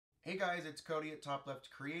Hey guys, it's Cody at Top Left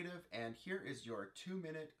Creative, and here is your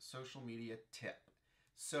 2-minute social media tip.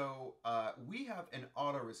 We have an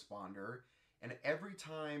autoresponder, and every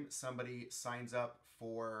time somebody signs up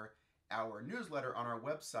for our newsletter on our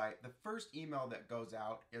website, the first email that goes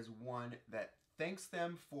out is one that thanks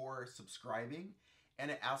them for subscribing,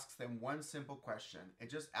 and it asks them one simple question.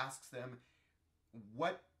 It just asks them,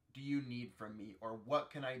 what do you need from me, or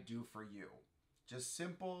what can I do for you? Just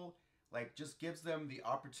simple, like just gives them the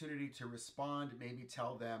opportunity to respond, maybe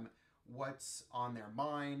tell them what's on their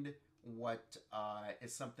mind, what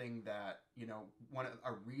is something that,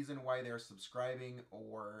 a reason why they're subscribing,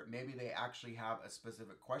 or maybe they actually have a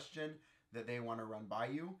specific question that they want to run by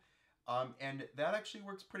you. And that actually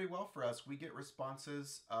works pretty well for us. We get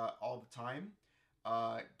responses all the time,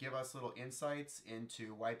 give us little insights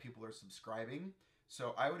into why people are subscribing.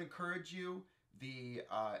 So I would encourage you, the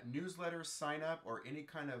newsletter sign up or any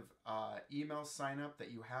kind of email sign up that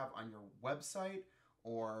you have on your website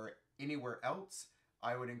or anywhere else,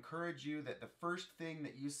 I would encourage you that the first thing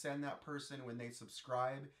that you send that person when they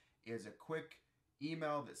subscribe is a quick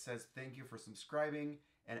email that says thank you for subscribing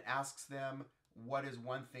and asks them what is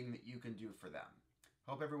one thing that you can do for them.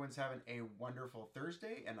 Hope everyone's having a wonderful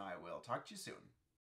Thursday, and I will talk to you soon.